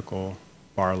the vertical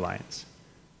bar lines.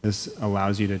 This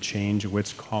allows you to change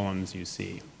which columns you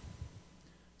see.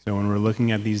 So when we're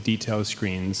looking at these detailed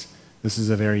screens, this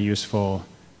is a very useful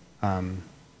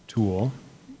tool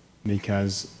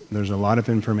because there's a lot of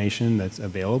information that's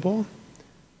available,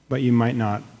 but you might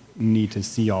not need to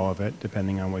see all of it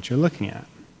depending on what you're looking at.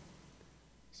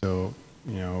 So,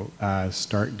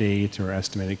 start date or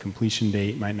estimated completion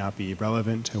date might not be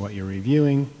relevant to what you're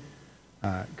reviewing.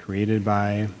 Created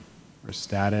by or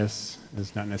status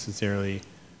is not necessarily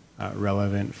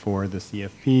relevant for the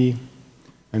CFP.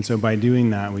 And so by doing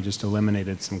that, we just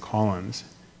eliminated some columns,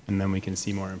 and then we can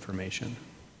see more information.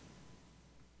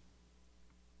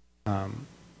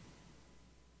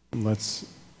 Let's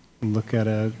look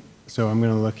at so I'm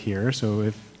going to look here. So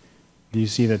if you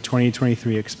see the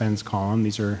 2023 expense column,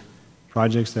 these are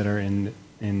projects that are in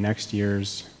next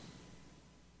year's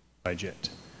budget,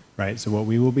 right? So what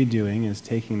we will be doing is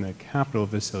taking the capital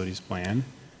facilities plan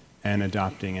and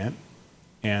adopting it,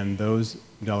 and those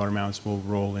dollar amounts will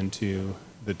roll into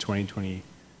the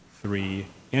 2023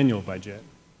 annual budget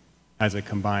as a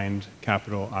combined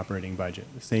capital operating budget,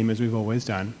 the same as we've always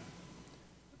done.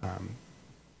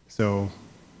 So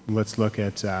let's look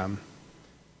at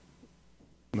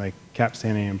like Cap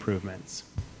Sanity improvements.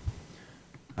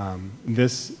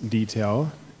 This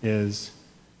detail is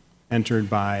entered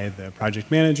by the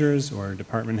project managers or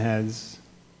department heads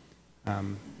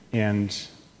and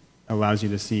allows you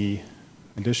to see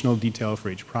additional detail for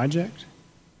each project.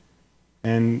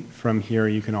 And from here,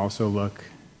 you can also look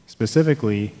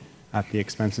specifically at the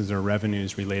expenses or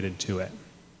revenues related to it.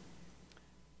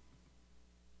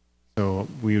 So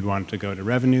we would want to go to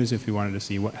revenues if we wanted to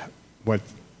see what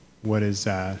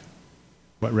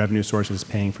revenue source is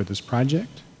paying for this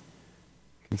project.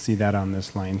 You can see that on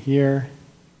this line here.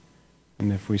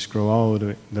 And if we scroll all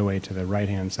the way to the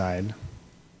right-hand side,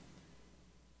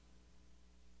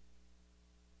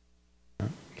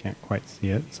 can't quite see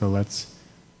it, so let's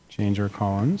change our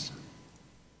columns.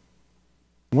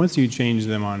 Once you change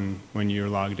them on when you're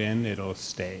logged in, it'll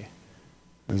stay.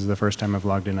 This is the first time I've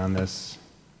logged in on this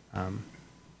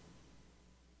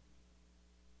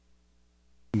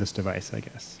this device, I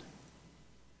guess.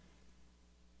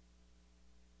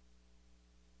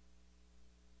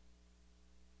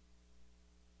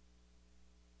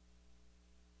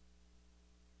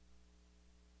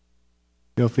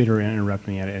 Feel free to interrupt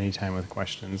me at any time with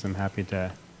questions. I'm happy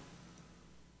to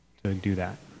do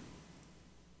that.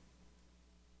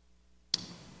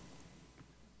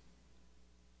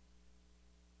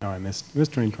 Oh, I missed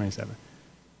 2027.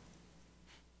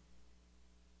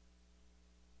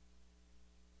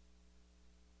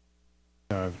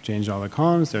 So I've changed all the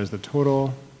columns. There's the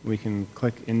total. We can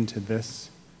click into this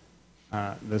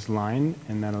this line,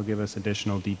 and that'll give us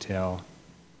additional detail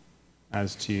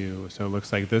as to. So it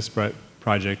looks like this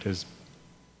project is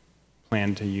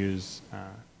planned to use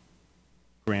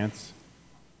grants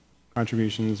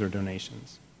contributions or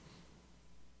donations.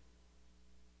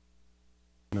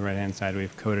 On the right-hand side,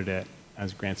 we've coded it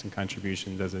as grants and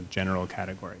contributions as a general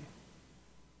category.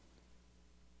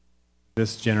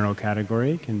 This general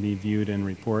category can be viewed in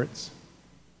reports.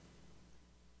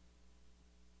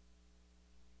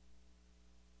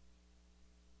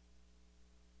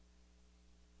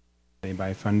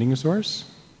 By funding source.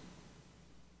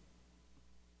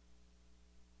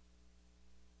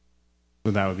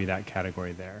 So that would be that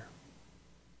category there.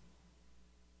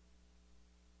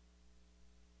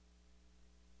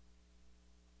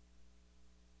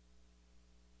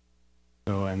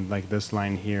 So, and like this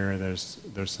line here, there's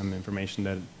some information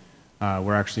that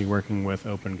we're actually working with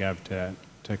OpenGov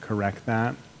to correct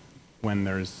that. When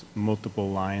there's multiple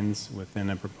lines within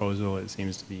a proposal, it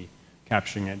seems to be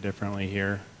capturing it differently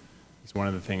here. It's one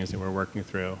of the things that we're working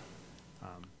through.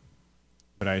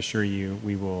 But I assure you,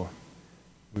 we will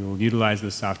utilize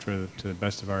this software to the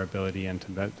best of our ability and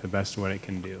to the best of what it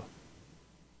can do.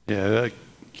 Yeah,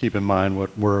 keep in mind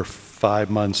what we're 5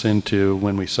 months into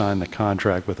when we signed the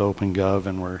contract with OpenGov,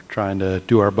 and we're trying to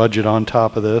do our budget on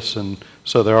top of this, and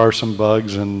so there are some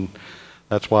bugs, and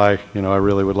that's why, you know, I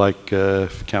really would like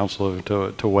council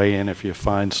to weigh in if you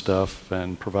find stuff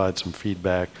and provide some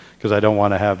feedback, because I don't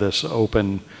want to have this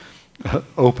open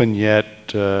yet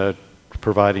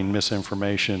providing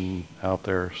misinformation out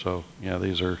there. So, you know,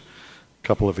 these are a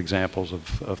couple of examples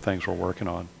of things we're working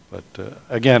on. But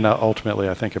again, ultimately,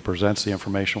 I think it presents the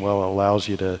information well. It allows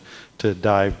you to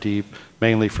dive deep.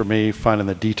 Mainly for me, finding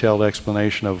the detailed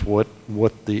explanation of what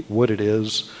it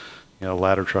is. You know,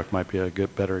 ladder truck might be a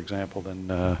better example than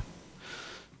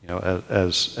you know,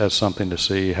 as something to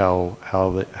see how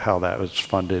that was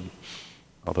funded.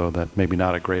 Although that maybe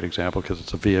not a great example because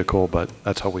it's a vehicle, but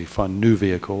that's how we fund new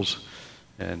vehicles.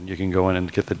 And you can go in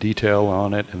and get the detail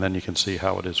on it, and then you can see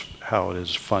how it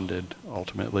is funded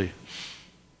ultimately.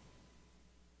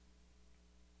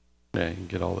 Yeah, you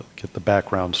can get the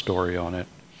background story on it.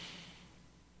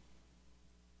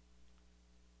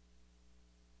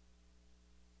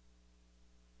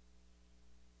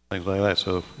 Things like that.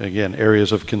 So again,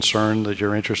 areas of concern that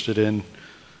you're interested in,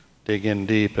 dig in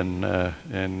deep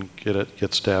and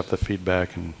get staff the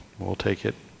feedback, and we'll take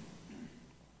it.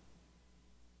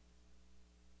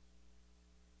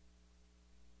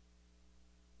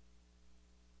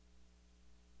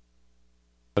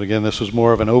 But again, this was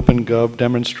more of an OpenGov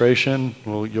demonstration.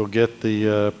 Well, you'll get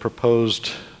the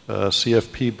proposed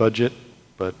CFP budget,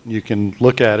 but you can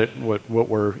look at it, what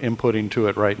we're inputting to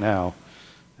it right now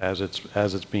as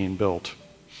it's being built.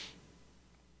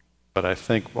 But I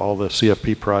think all the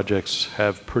CFP projects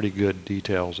have pretty good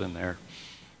details in there.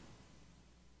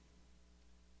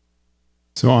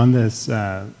 So on this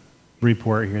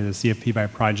report here, the CFP by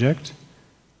project,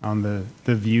 on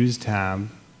the views tab,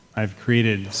 I've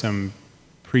created some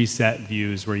preset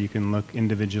views where you can look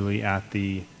individually at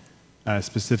the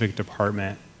specific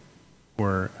department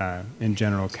or in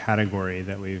general category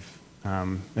that we've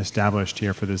established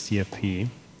here for the CFP,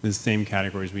 the same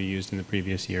categories we used in the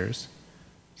previous years.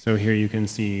 So here you can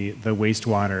see the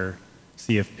wastewater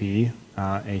CFP,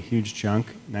 a huge chunk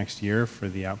next year for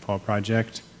the outfall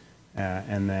project,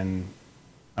 and then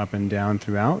up and down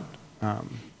throughout.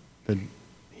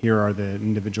 Here are the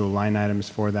individual line items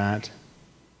for that,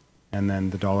 and then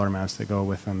the dollar amounts that go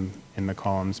with them in the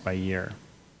columns by year.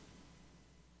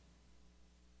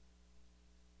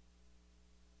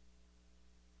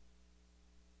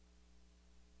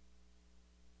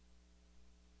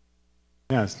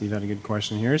 Yeah, Steve had a good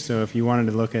question here. So if you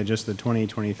wanted to look at just the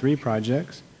 2023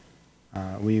 projects,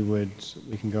 we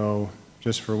can go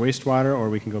just for wastewater, or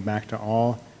we can go back to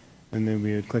all, and then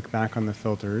we would click back on the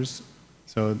filters.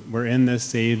 So we're in this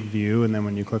saved view, and then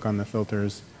when you click on the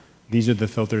filters, these are the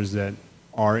filters that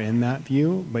are in that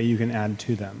view, but you can add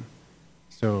to them.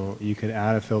 So you could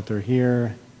add a filter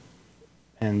here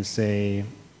and say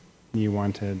you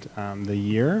wanted the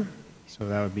year, so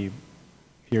that would be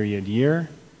period year,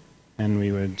 and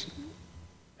we would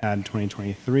add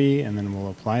 2023, and then we'll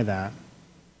apply that.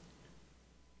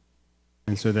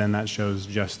 And so then that shows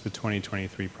just the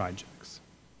 2023 projects.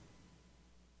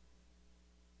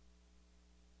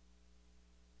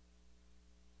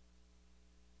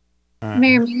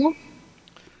 Mayor Miller?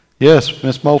 Yes,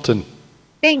 Ms. Moulton.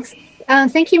 Thanks.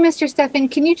 Thank you, Mr. Steffen.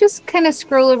 Can you just kind of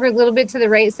scroll over a little bit to the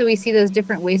right so we see those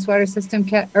different wastewater system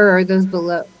or those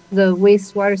below the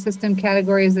wastewater system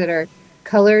categories that are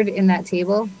colored in that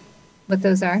table? What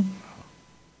those are?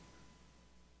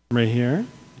 Right here?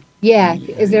 Yeah.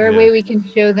 Is there a way we can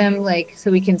show them, like, so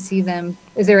we can see them?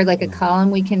 Is there like a column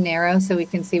we can narrow so we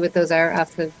can see what those are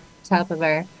off the top of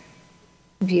our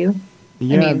view?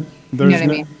 Yeah, I mean, you know what I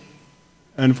mean?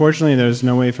 Unfortunately, there's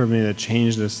no way for me to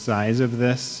change the size of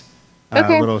this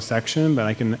Okay. little section, but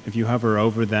I can, if you hover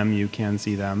over them, you can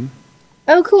see them.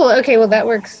 Oh, cool. Okay, well, that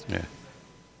works. Yeah.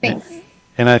 Thanks.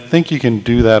 And I think you can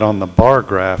do that on the bar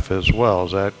graph as well.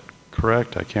 Is that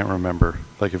correct? I can't remember.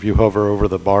 Like if you hover over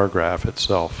the bar graph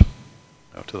itself,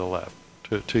 to the left,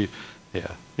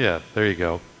 yeah, there you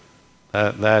go.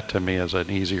 That to me is an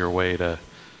easier way to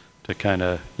kind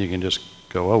of, you can just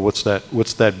go, oh, what's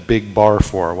that big bar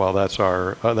for? Well, that's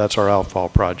our outfall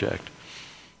project.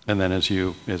 And then as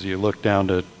you look down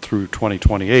to through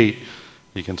 2028,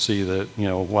 you can see that,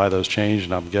 why those changed.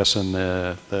 And I'm guessing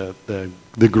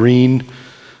the green,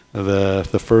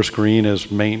 the first green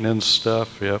is maintenance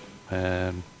stuff. Yep.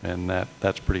 And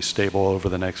that's pretty stable over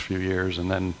the next few years.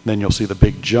 And then you'll see the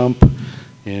big jump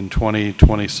in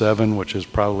 2027, which is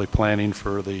probably planning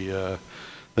for the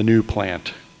new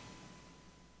plant.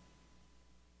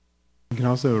 You can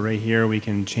also, right here, we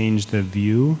can change the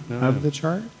view of the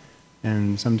chart.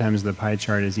 And sometimes the pie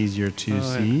chart is easier to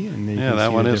see. And then you can that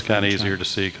see one the is kind of different easier to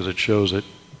see because it shows it.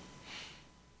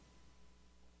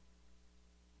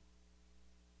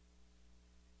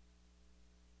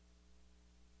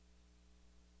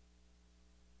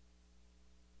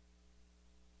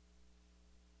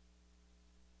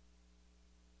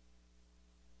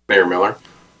 Mayor Miller.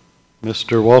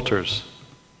 Mr. Walters.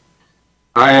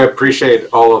 I appreciate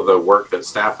all of the work that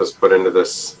staff has put into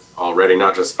this already,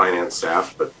 not just finance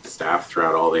staff, but staff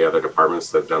throughout all the other departments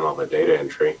that have done all the data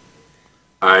entry.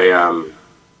 I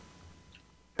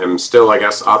am still, I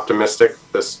guess, optimistic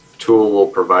this tool will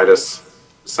provide us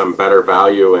some better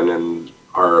value in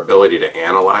our ability to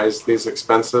analyze these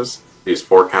expenses, these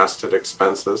forecasted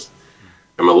expenses.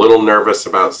 I'm a little nervous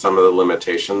about some of the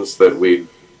limitations that we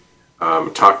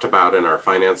talked about in our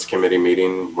finance committee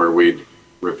meeting where we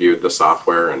reviewed the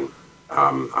software, and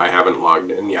I haven't logged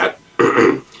in yet,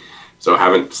 so I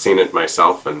haven't seen it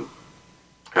myself and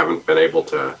haven't been able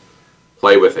to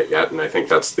play with it yet. And I think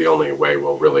that's the only way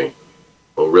we'll really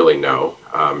know.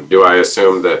 Do I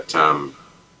assume that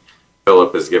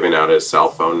Philip is giving out his cell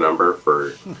phone number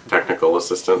for technical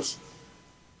assistance?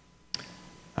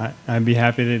 I'd be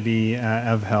happy to be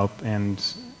of help, and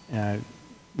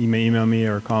you may email me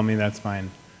or call me, that's fine.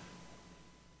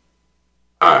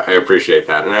 I appreciate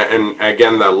that. And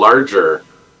again, the larger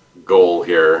goal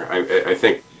here, I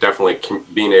think definitely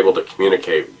being able to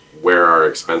communicate where our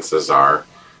expenses are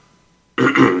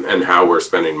and how we're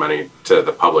spending money to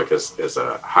the public is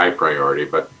a high priority,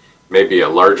 but maybe a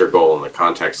larger goal in the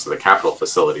context of the capital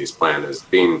facilities plan is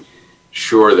being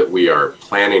sure that we are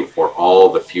planning for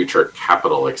all the future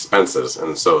capital expenses.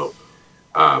 And so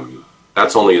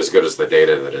that's only as good as the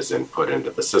data that is input into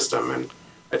the system. And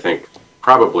I think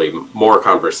probably more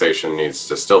conversation needs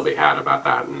to still be had about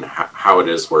that and how it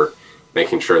is we're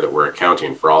making sure that we're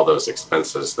accounting for all those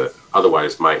expenses that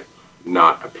otherwise might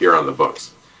not appear on the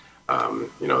books.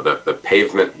 The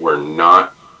pavement we're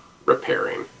not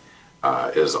repairing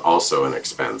is also an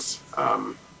expense.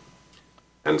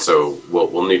 And so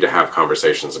we'll need to have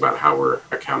conversations about how we're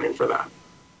accounting for that.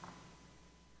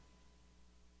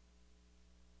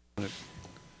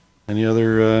 Any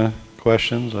other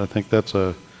questions? I think that's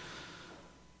a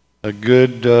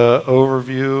good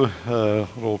overview, a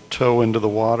little toe into the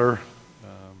water.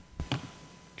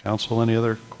 Council, any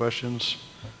other questions?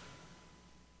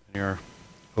 Any are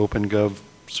OpenGov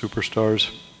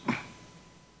superstars?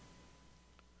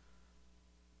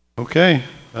 Okay,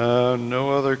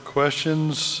 no other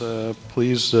questions.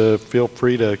 Please feel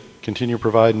free to continue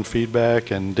providing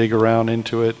feedback and dig around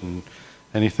into it, and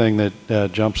anything that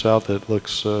jumps out that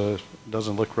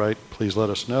doesn't look right, please let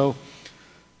us know.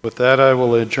 With that, I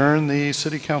will adjourn the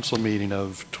City Council meeting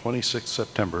of 26th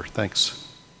September. Thanks.